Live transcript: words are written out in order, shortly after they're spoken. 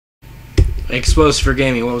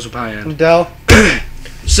ExplosiveFruitGaming. What was your pie on? Dell.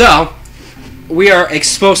 So, we are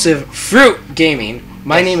Explosive Fruit Gaming.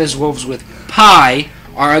 My name is Wolves with Pie.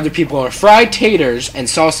 Our other people are Fried Taters and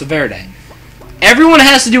Salsa Verde. Everyone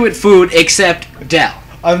has to do with food except Dell.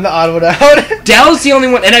 I'm the odd one out. Dell's the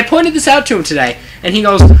only one, and I pointed this out to him today, and he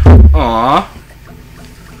goes, "Aw."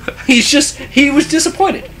 He was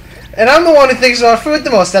disappointed. And I'm the one who thinks about food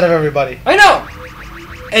the most out of everybody. I know.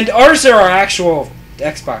 And ours are our actual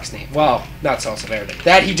Xbox name. Well, not Salsa Verde.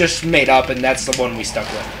 That he just made up, and that's the one we stuck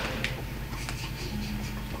with.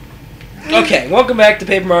 Okay, welcome back to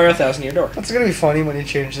Paper Mario 1000 Year Door. It's going to be funny when he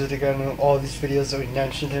changes it again in all these videos that we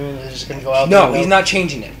mentioned him, and it's just going to go out. No, he's not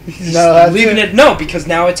changing it. He's not allowed leaving to? it. No, because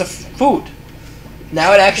now it's a food.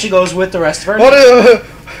 Now it actually goes with the rest of our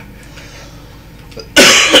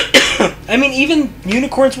I mean, even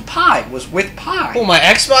Unicorns with Pie was with Pie. Well, my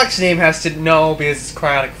Xbox name has to know because it's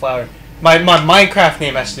Cryonic Flower. My Minecraft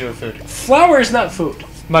name has to do with food. Flour is not food.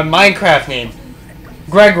 My Minecraft name.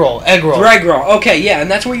 Greg roll, egg roll. Greg roll. Okay, yeah, and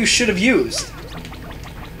that's what you should have used.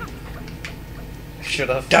 Should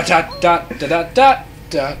have. Dot dot dot dot dot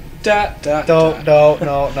dot dot dot.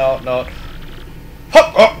 No.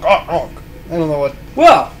 I don't know what.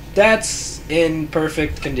 Well, that's in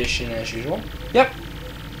perfect condition as usual. Yep.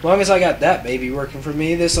 As long as I got that baby working for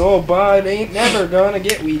me, this old bud ain't never gonna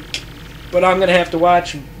get weak. But I'm gonna have to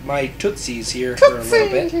watch my Tootsies here for a little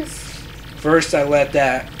bit. First, I let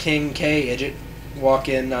that King K idiot walk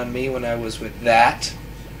in on me when I was with that.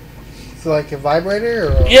 It's like a vibrator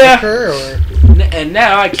or a yeah. hooker or... And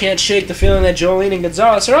now I can't shake the feeling that Jolene and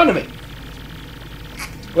Gonzalez are onto me.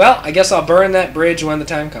 Well, I guess I'll burn that bridge when the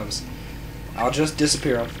time comes. I'll just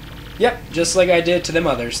disappear them. Yep, just like I did to them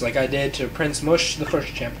others, like I did to Prince Mush, the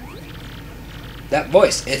first champ. That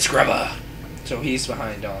voice, it's Grubba. So he's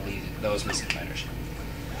behind all those missing fighters.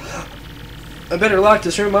 I better lock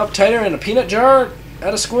this room up tighter in a peanut jar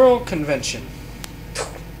at a squirrel convention.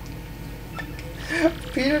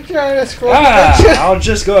 Peanut jar at a squirrel convention? I'll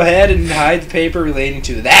just go ahead and hide the paper relating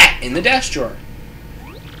to that in the desk drawer.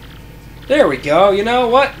 There we go. You know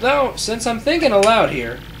what, though? Since I'm thinking aloud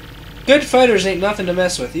here, good fighters ain't nothing to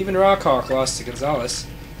mess with. Even Rockhawk lost to Gonzalez.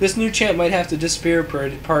 This new champ might have to disappear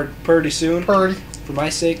pretty soon. Purdy. For my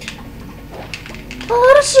sake.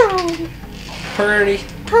 Pretty soon.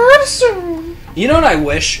 Pretty soon. You know what I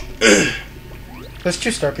wish? There's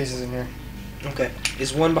 2 star pieces in here. Okay.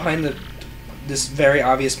 Is one behind this very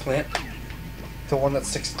obvious plant? The one that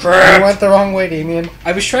sticks. Crap! You went the wrong way, Damien.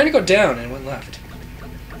 I was trying to go down and went left.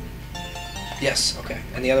 Yes, okay.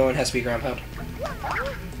 And the other one has to be ground pound.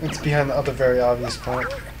 It's behind the other very obvious plant.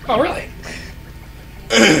 Oh, really?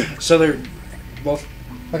 So they're both...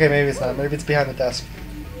 Okay, maybe it's not. Maybe it's behind the desk.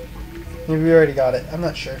 Maybe we already got it. I'm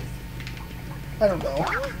not sure. I don't know.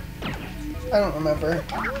 I don't remember.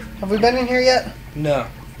 Have we been in here yet? No.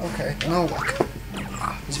 Okay. No, look.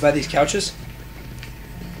 Is it by these couches?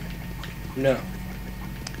 No.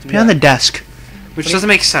 It's behind the desk. Which doesn't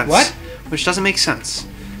make sense. What? Which doesn't make sense.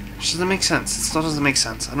 Which doesn't make sense. It still doesn't make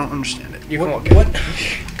sense. I don't understand it. What?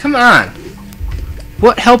 Come on.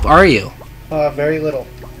 What help are you? Very little.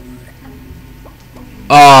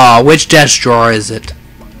 Oh, which desk drawer is it?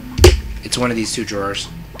 It's one of these 2 drawers.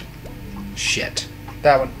 Shit.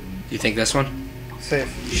 That one. You think this one? Safe.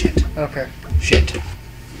 Shit. Okay. Shit.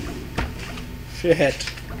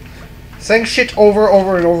 Shit. Saying shit over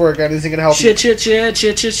and over again isn't gonna help you.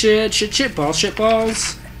 Shit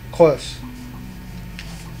balls. Close.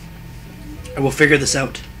 I will figure this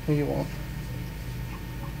out. No, you won't.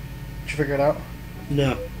 Did you figure it out?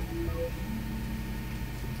 No.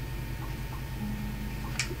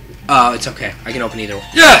 Oh, it's okay. I can open either one.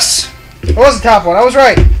 Yes! It was the top one. I was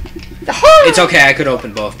right. It's okay. I could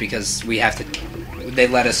open both because we have to... They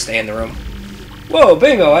let us stay in the room. Whoa,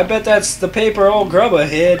 bingo. I bet that's the paper old Grubba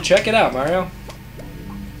hid. Check it out, Mario.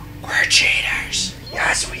 We're cheaters.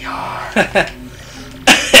 Yes, we are.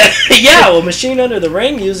 Yeah, well, machine under the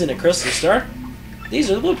ring using a crystal star. These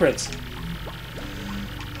are the blueprints.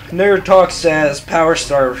 Nerd Talk says Power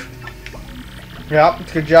Star.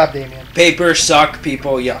 Yep, good job, Damien. Paper suck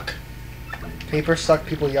people yuck. Paper suck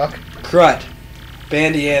people yuck. Crud.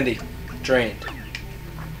 Bandy Andy. Drained.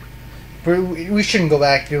 We shouldn't go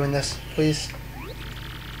back doing this, please.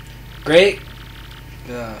 Great.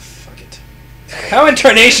 Fuck it. How in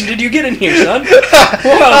tarnation did you get in here, son?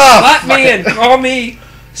 Slap me and call me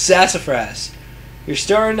sassafras. You're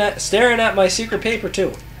staring at my secret paper,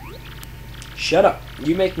 too. Shut up.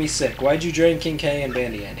 You make me sick. Why'd you drain King K and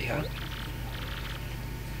Bandy Andy, huh?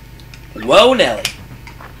 Whoa, Nelly.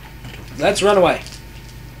 Let's run away.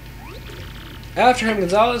 After him,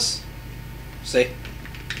 Gonzalez. See?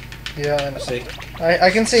 Yeah, I know. See?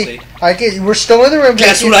 I can see. We're still in the room.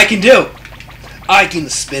 Guess what I can do? I can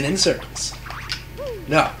spin in circles.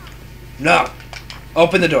 No. No.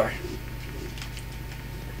 Open the door.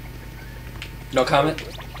 No comment?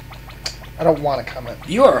 I don't want to comment.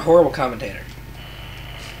 You are a horrible commentator.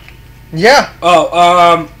 Yeah.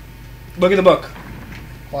 Oh, look at the book.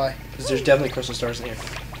 Why? Because there's definitely crystal stars in here.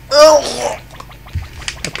 Oh.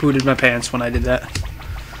 I pooted my pants when I did that.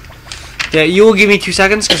 Yeah, you will give me 2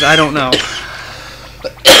 seconds because I don't know.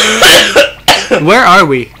 Where are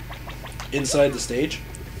we? Inside the stage.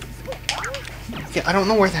 Yeah, I don't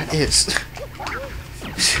know where that is.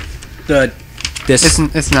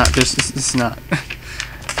 It's not. It's not.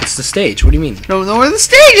 It's the stage. What do you mean? I don't know where the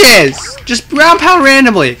stage is. Just ground pound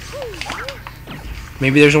randomly.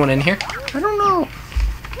 Maybe there's one in here. I don't know.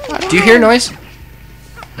 Do you hear noise?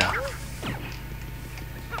 No.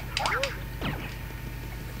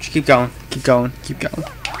 Just keep going. Keep going. Keep going.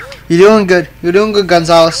 You're doing good. You're doing good,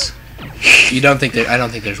 Gonzalez. You don't think there? I don't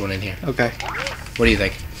think there's one in here. Okay. What do you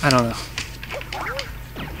think? I don't know.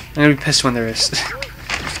 I'm gonna be pissed when there is.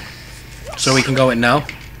 So we can go with no.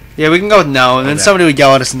 Yeah, we can go with no, and then Okay. somebody would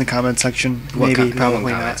yell at us in the comment section. Maybe,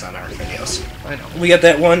 Probably not. comments on our videos. I know. We got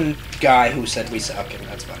that one guy who said we suck, and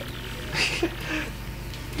that's about it.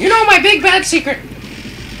 You know my big bad secret.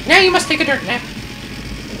 Now you must take a dirt nap.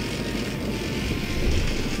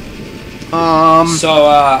 So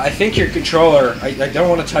I think your controller. I don't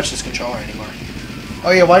want to touch this controller anymore.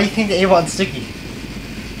 Oh yeah. Why do you think the Avon's sticky?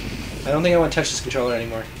 I don't think I want to touch this controller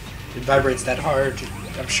anymore. It vibrates that hard.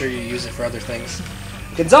 I'm sure you use it for other things.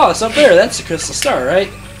 Gonzalez, up there, that's a crystal star, right?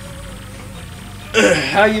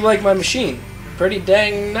 How you like my machine? Pretty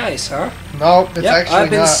dang nice, huh? No, it's Yep, actually I've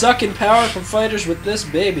been not. sucking power from fighters with this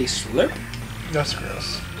baby. Slurp. That's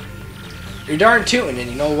gross. You're darn tootin', and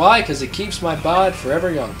you know why? Because it keeps my bod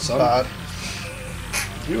forever young, son. Bod.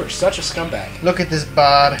 You are such a scumbag. Look at this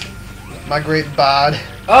bod. My great bod.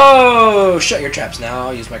 Oh, shut your traps now.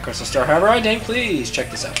 I'll use my crystal star however I think. Please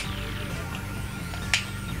check this out.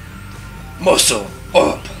 Muscle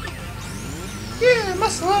up. Yeah,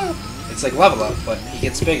 muscle up. It's like level up, but he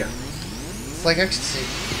gets bigger. It's like ecstasy.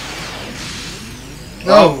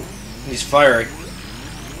 Oh, No. he's firing.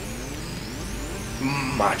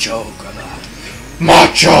 Macho grubber.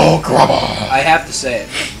 Macho grubber. I have to say it.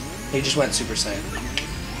 He just went Super Saiyan.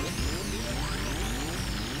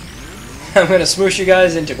 I'm gonna smoosh you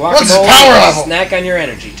guys into guacamole. What's his power and level? Snack on your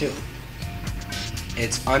energy too.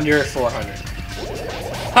 It's under 400.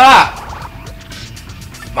 Ha!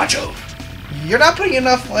 Macho. You're not putting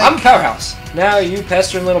enough like. I'm Powerhouse. Now you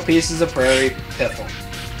pestering little pieces of prairie piffle.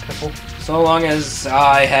 Piffle. So long as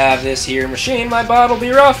I have this here machine, my bod will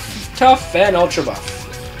be rough, tough, and ultra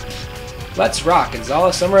buff. Let's rock,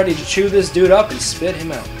 Gonzalez. I'm ready to chew this dude up and spit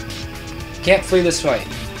him out. Can't flee this fight.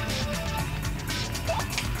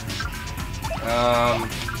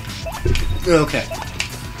 Okay.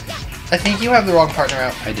 I think you have the wrong partner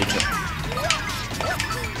out. I did too.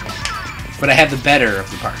 But I have the better of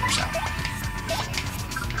the partners out.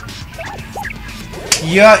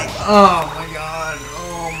 Yeah. Oh my god.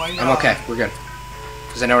 Oh my god. I'm okay. We're good.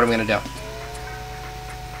 Because I know what I'm going to do.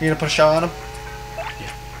 You gonna put a shell on him?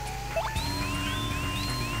 Yeah.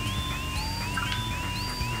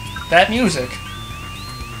 That music.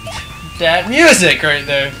 That music right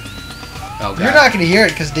there. Oh, God. You're not gonna hear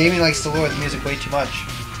it because Damien likes to lower the music way too much.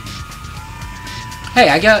 Hey,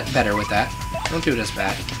 I got better with that. Don't do it as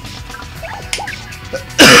bad.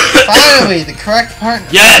 Finally, the correct partner.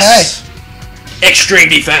 Yes! Extreme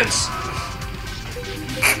defense.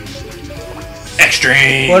 Extreme.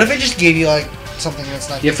 Okay. What if it just gave you like something that's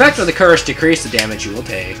not? The effect of the curse decreases the damage you will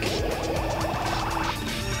take.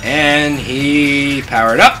 And he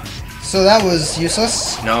powered up. So that was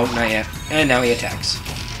useless. No, not yet. And now he attacks.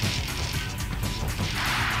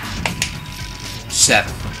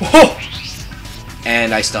 7. Whoa!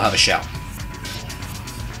 And I still have a shell.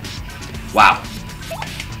 Wow.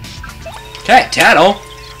 Okay, Tattle.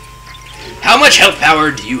 How much health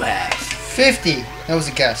power do you have? 50. That was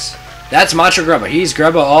a guess. That's Macho Grubba. He's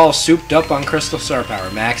Grubba all souped up on Crystal Star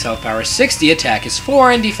Power. Max health power 60, attack is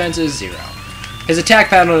 4, and defense is 0. His attack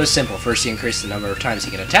pattern is simple. First, he increases the number of times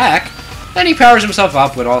he can attack. Then he powers himself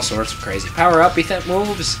up with all sorts of crazy power-up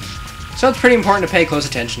moves. So it's pretty important to pay close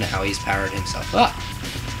attention to how he's powered himself up.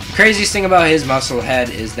 The craziest thing about his muscle head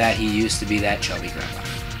is that he used to be that chubby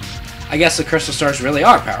Grubba. I guess the Crystal Stars really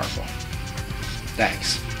are powerful.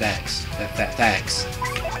 Thanks. Thanks. Thanks.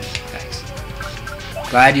 Thanks.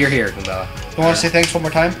 Glad you're here, Gumbella. You want to say thanks one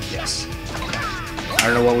more time? Yes. I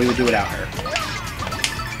don't know what we would do without her.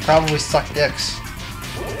 Probably suck dicks.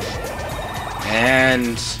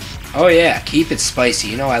 And Oh yeah, keep it spicy.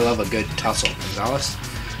 You know I love a good tussle, Gonzalez.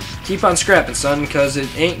 Keep on scrapping, son, because it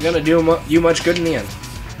ain't gonna do you much good in the end.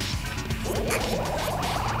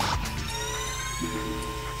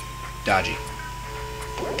 Dodgy.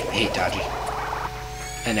 I hate dodgy.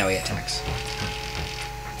 And now he attacks.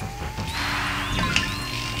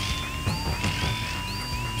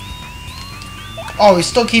 Oh, he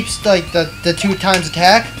still keeps like the 2 times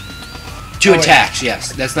attack? Two Oh, wait. attacks,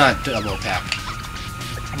 yes. That's not double attack.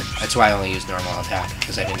 That's why I only used normal attack,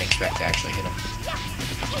 because I didn't expect to actually hit him.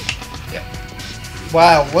 Yep.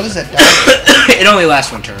 Wow, what is that dodge? It only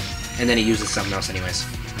lasts 1 turn, and then he uses something else anyways.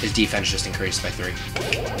 His defense just increased by 3.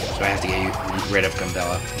 So I have to get rid of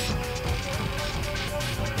Gumbella.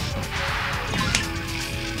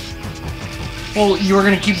 Well, you were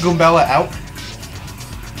gonna keep Goombella out?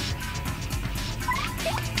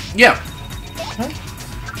 Yeah. Huh?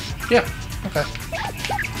 Yeah. Okay.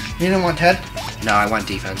 You didn't want Ted? No, I want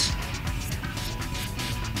defense.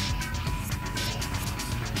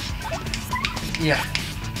 Yeah.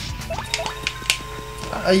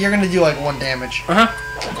 You're gonna do like 1 damage. Uh-huh.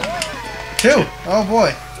 2? Oh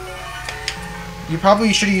boy. You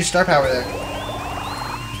probably should have used star power there.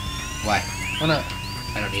 Why? Why not?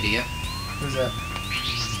 I don't need it yet. Who's that?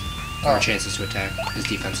 More Oh. chances to attack. His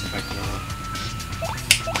defense is back to normal.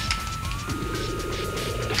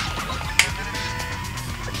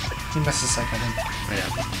 He missed a second. I know.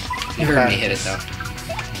 You You're heard bad me at hit it this. though.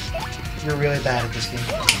 You're really bad at this game.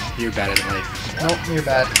 You're bad at life. Nope, you're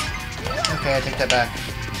bad. Okay, I take that back.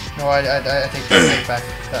 No, I take that back.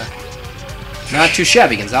 Not too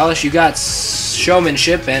shabby, Gonzalez. You got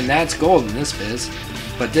showmanship, and that's gold in this biz.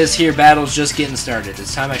 But this here battle's just getting started.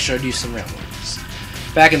 It's time I showed you some real moves.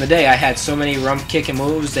 Back in the day, I had so many rump kicking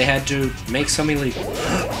moves, they had to make some illegal.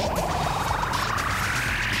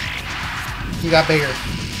 You got bigger.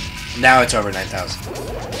 Now it's over 9,000.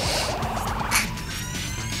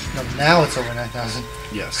 No, now it's over 9,000.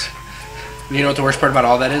 Yes. You know what the worst part about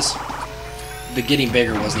all that is? The getting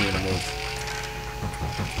bigger wasn't even a move.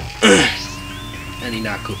 And he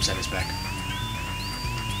knocked Coops on his back.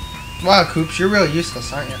 Wow, Coops, you're really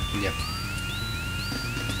useless, aren't you? Yep.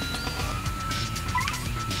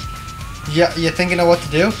 Yeah, you thinking of what to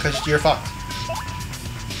do? Because you're fucked.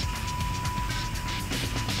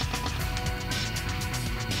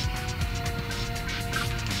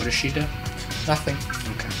 What does she do? Nothing.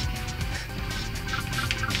 Okay.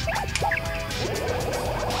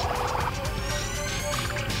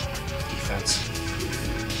 Defense.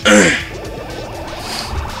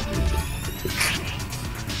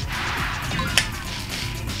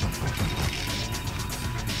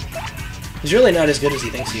 He's really not as good as he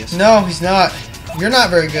thinks he is. No, he's not. You're not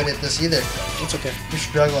very good at this either. It's okay. You're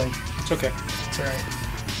struggling. It's okay. It's alright.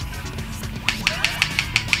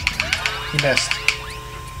 He missed.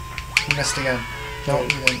 He missed again. No, he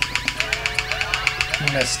didn't. He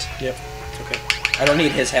missed. Yep. It's okay. I don't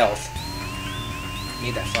need his health. I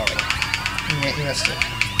need that forward. He missed it.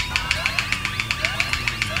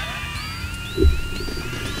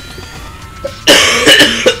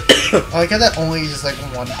 I like how that only is like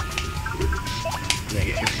 1. Yeah,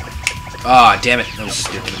 here we go. Ah, damn it. That was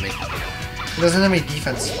stupid of me. He doesn't have any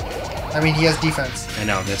defense. I mean, he has defense. I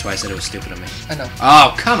know. That's why I said it was stupid of me. I know.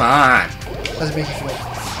 Oh, come on. How does it make you feel?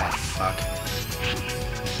 Fat fuck.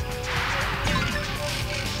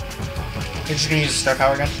 You're just gonna use star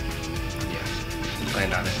power again? Yeah.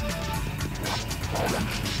 Land on it.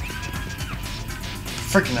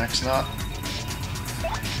 Freaking X not.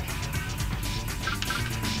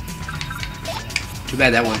 Too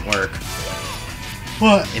bad that wouldn't work.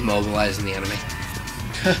 What? Immobilizing the enemy.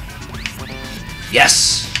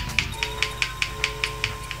 Yes!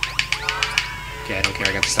 Okay, I don't care.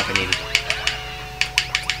 I got the stuff I needed.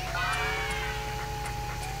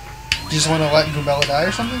 You just want to let Goombella die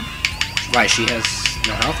or something? Why, she has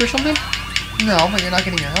no health or something? No, but you're not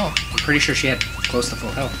getting your health. I'm pretty sure she had close to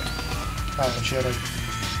full health. Oh, but she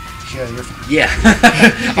had your... Yeah.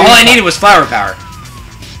 All I needed was flower power.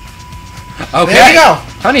 Okay. There you go!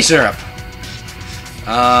 Honey syrup.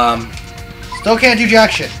 Still can't do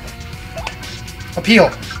jack shit. Appeal.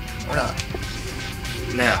 Or not.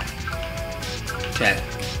 Now. Ted.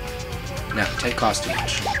 No, Ted costs too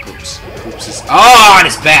much. Oops. Oops is... Oh, on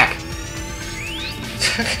his back!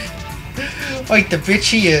 Like the bitch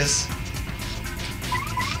he is.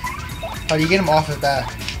 How do you get him off his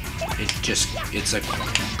back? It's a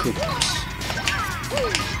coupons.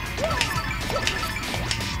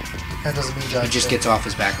 That doesn't mean jack It just shit. gets off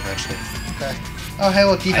his back eventually. Okay. Oh, hey,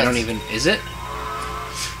 look, defense. I don't even... Is it?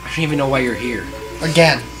 I don't even know why you're here.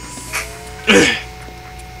 Again.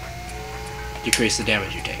 Decrease the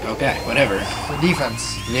damage you take. Okay, whatever. For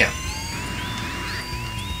defense. Yeah.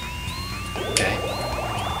 Okay.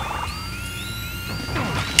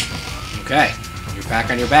 Okay. You're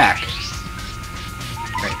back on your back.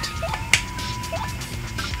 Great.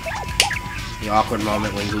 The awkward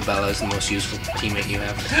moment when Goobella is the most useful teammate you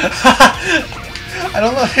have. I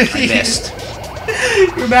don't know. I missed.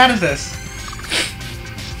 You're bad at this.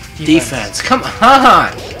 Defense. Come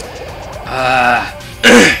on!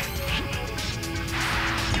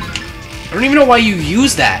 I don't even know why you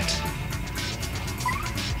use that.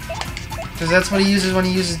 Because that's what he uses when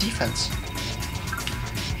he uses defense.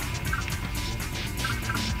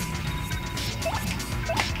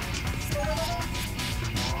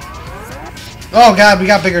 Oh god, we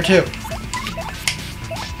got bigger too.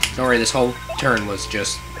 Don't worry, this whole turn was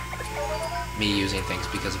just me using things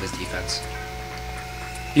because of his defense.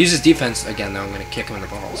 If he uses defense again, though, I'm going to kick him in the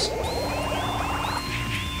balls.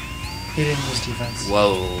 He didn't use defense.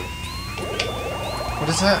 Whoa. What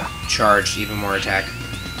is that? Charged, even more attack.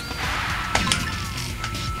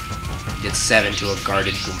 Did 7 to a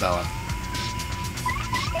guarded Goombella.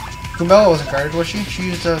 Goombella wasn't guarded, was she? She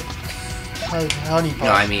used a honey pot.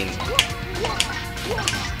 No, I mean...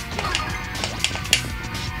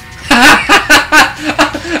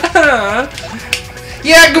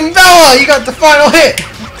 Yeah, Goombella! You got the final hit!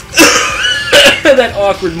 That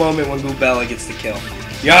awkward moment when Goombella gets the kill.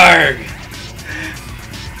 Yarg!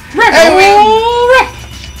 Hey,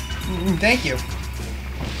 thank you.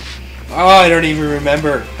 Oh, I don't even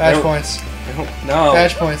remember. Badge points. No.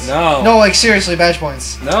 Badge points. No. No, like seriously, badge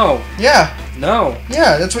points. No. Yeah. No.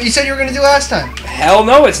 Yeah, that's what you said you were gonna do last time. Hell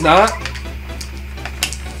no, it's not.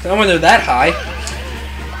 Not when they're that high.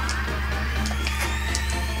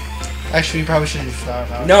 Actually, you probably should do flower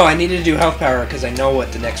power. No, I needed to do health power because I know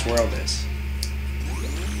what the next world is.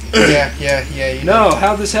 Yeah, you No,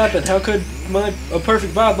 how'd this happen? How could a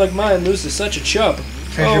perfect bod like mine lose to such a chub?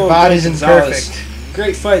 Because your bod isn't Gonzalez. perfect.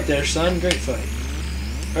 Great fight there, son. Great fight.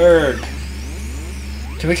 Erg.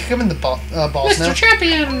 Can we kick him in the balls Mr. now?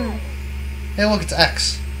 Champion! Hey, look, it's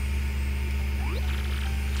X.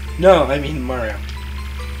 No, I mean Mario.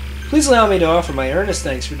 Please allow me to offer my earnest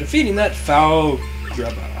thanks for defeating that foul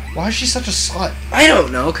grubba. Why is she such a slut? I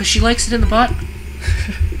don't know, because she likes it in the butt.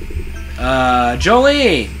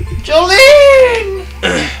 Jolene! Jolene!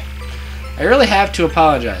 I really have to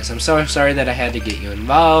apologize. I'm so sorry that I had to get you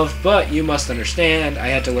involved, but you must understand I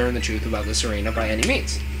had to learn the truth about this arena by any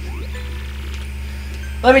means.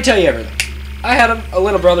 Let me tell you everything. I had a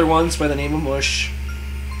little brother once by the name of Mush.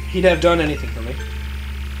 He'd have done anything for me.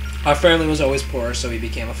 Our family was always poor, so he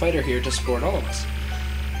became a fighter here to support all of us.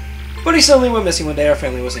 But he suddenly went missing one day. Our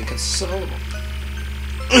family was inconsolable.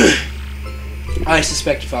 I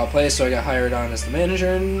suspected foul play, so I got hired on as the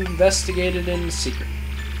manager and investigated in secret.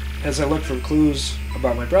 As I looked for clues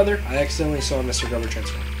about my brother, I accidentally saw Mr. Grubber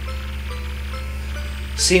transform.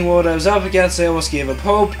 Seeing what I was up against, I almost gave up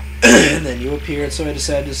hope, and then you appeared, so I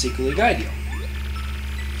decided to secretly guide you.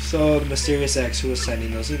 So, the mysterious X who was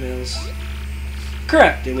sending those emails...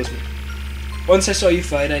 Correct, it was me. Once I saw you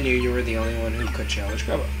fight, I knew you were the only one who could challenge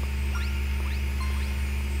Grubber.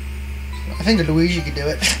 I think the Luigi could do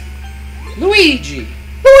it. Luigi!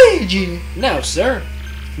 Luigi! No, sir.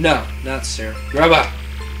 No, not sir. Grubba!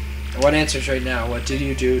 I want answers right now. What did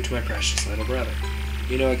you do to my precious little brother?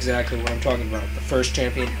 You know exactly what I'm talking about. The first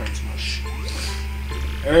champion, Prince Mush.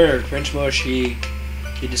 Prince Mush, he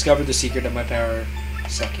discovered the secret of my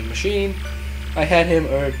power-sucking machine. I had him,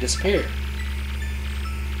 disappear.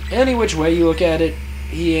 Any which way you look at it,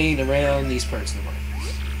 he ain't around these parts no more.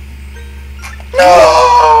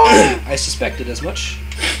 No! I suspected as much.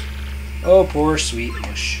 Oh, poor sweet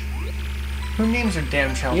Mush. Who names her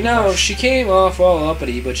damn child? You know, Mush? she came off all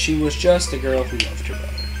uppity, but she was just a girl who loved her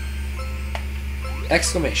brother.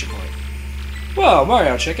 Exclamation point. Whoa,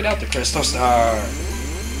 Mario, check it out, the Crystal Star.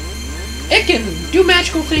 It can do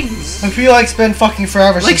magical things. I feel like it's been fucking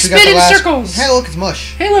forever Like since we got the spin in last... circles. Hey, look, it's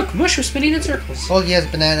Mush. Hey, look, Mush was spinning in circles. Look, he has a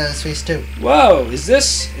banana on his face, too. Whoa, is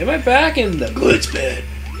this... Am I back in the good spin?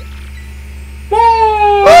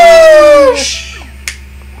 Whoa! Mush!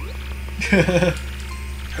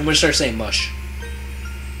 I'm gonna start saying mush.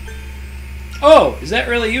 Oh, is that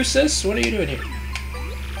really you, sis? What are you doing here?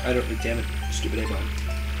 I don't... Damn it, stupid A-bomb.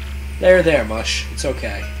 There, Mush. It's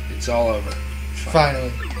okay. It's all over. It's fine.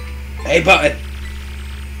 Finally. Hey, button!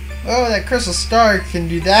 Oh, that crystal star can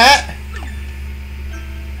do that.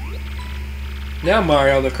 Now,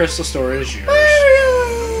 Mario, the crystal store is yours. Mario!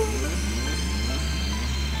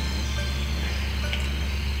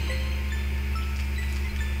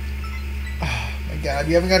 Oh my god,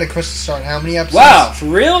 you haven't got a crystal star in how many episodes? Wow, for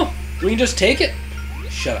real? We can just take it?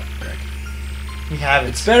 Shut up, Greg. You haven't.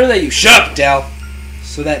 It's better that you shut up, Dal,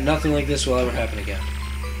 so that nothing like this will ever happen again.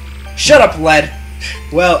 Shut up, Led.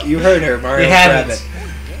 Well, you heard her, Mario. You haven't.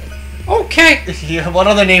 Okay. What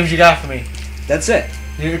other names you got for me? That's it.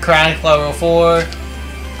 You're Crying Clover 4,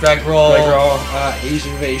 Greg Roll.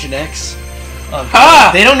 Asian Invasion X.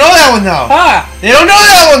 Ha! They don't know that one though. Ha! They don't know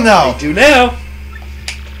that one though. They do now.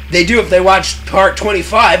 They do if they watch part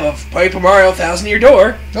 25 of Paper Mario 1000 Year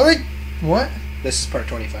Door. No, they... What? This is part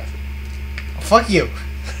 25. Fuck you.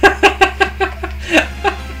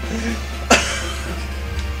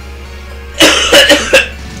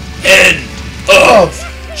 End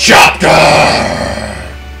of chapter.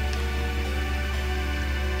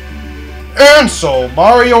 And so,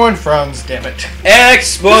 Mario and friends, damn it.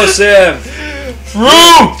 Explosive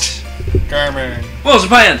Fruit Gaming. What was the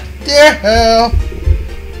plan? Yeah, hell.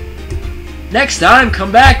 Next time,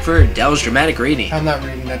 come back for Del's dramatic reading. I'm not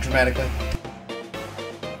reading that dramatically.